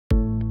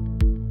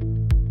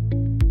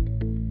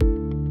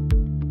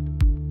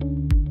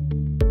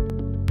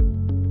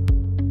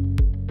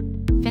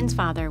Finn's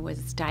father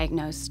was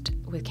diagnosed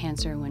with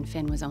cancer when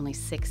Finn was only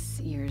 6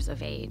 years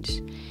of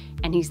age.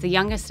 And he's the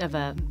youngest of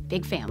a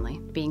big family.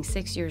 Being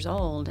 6 years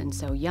old and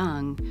so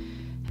young,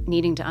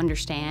 needing to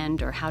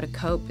understand or how to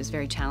cope is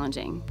very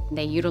challenging.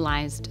 They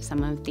utilized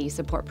some of the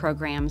support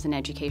programs and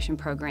education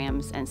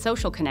programs and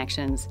social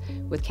connections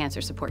with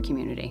cancer support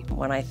community.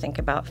 When I think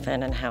about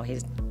Finn and how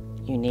he's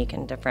unique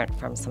and different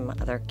from some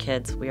other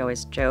kids, we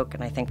always joke,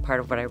 and I think part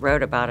of what I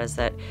wrote about is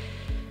that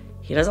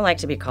he doesn't like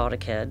to be called a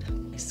kid.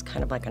 He's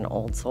kind of like an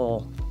old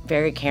soul.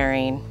 Very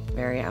caring,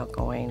 very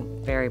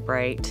outgoing, very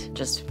bright,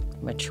 just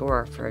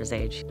mature for his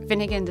age.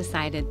 Finnegan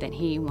decided that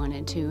he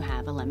wanted to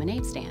have a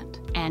lemonade stand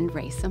and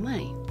raise some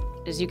money.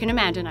 As you can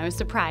imagine, I was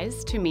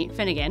surprised to meet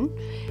Finnegan,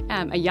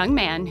 a young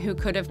man who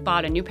could have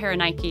bought a new pair of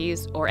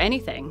Nikes or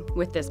anything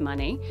with this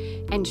money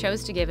and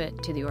chose to give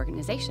it to the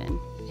organization.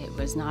 It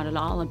was not at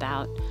all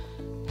about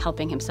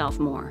helping himself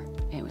more.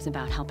 It was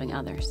about helping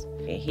others.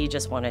 He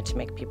just wanted to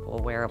make people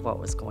aware of what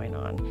was going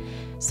on.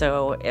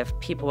 So if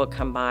people would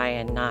come by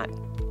and not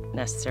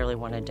necessarily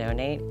want to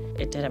donate,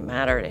 it didn't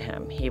matter to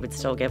him. He would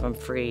still give them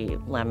free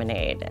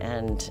lemonade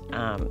and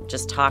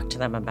just talk to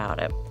them about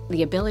it.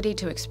 The ability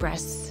to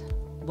express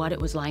what it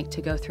was like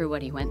to go through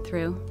what he went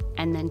through,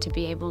 and then to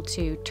be able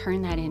to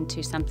turn that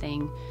into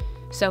something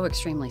so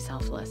extremely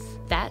selfless.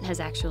 That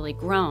has actually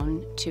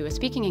grown to a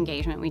speaking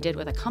engagement we did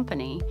with a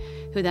company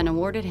who then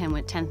awarded him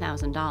with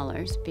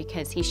 $10,000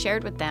 because he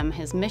shared with them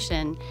his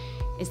mission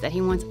is that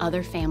he wants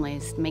other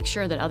families, make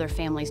sure that other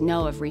families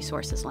know of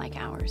resources like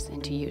ours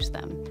and to use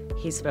them.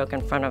 He spoke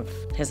in front of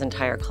his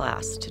entire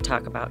class to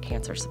talk about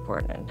cancer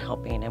support and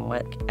helping and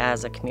what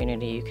as a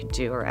community you could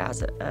do, or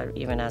as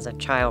even as a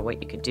child,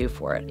 what you could do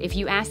for it. If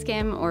you ask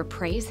him or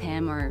praise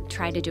him or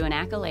try to do an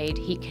accolade,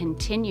 he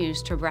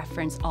continues to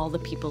reference all the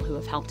people who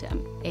have helped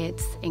him.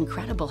 It's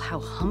incredible how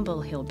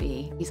humble he'll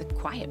be. He's a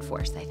quiet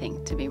force, I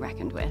think, to be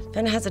reckoned with.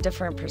 Finn has a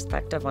different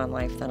perspective on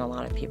life than a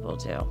lot of people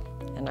do.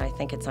 And I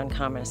think it's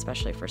uncommon,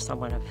 especially for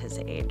someone of his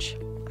age.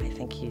 I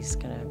think he's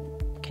going to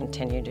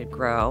continue to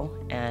grow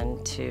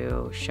and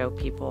to show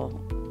people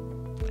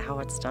how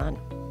it's done.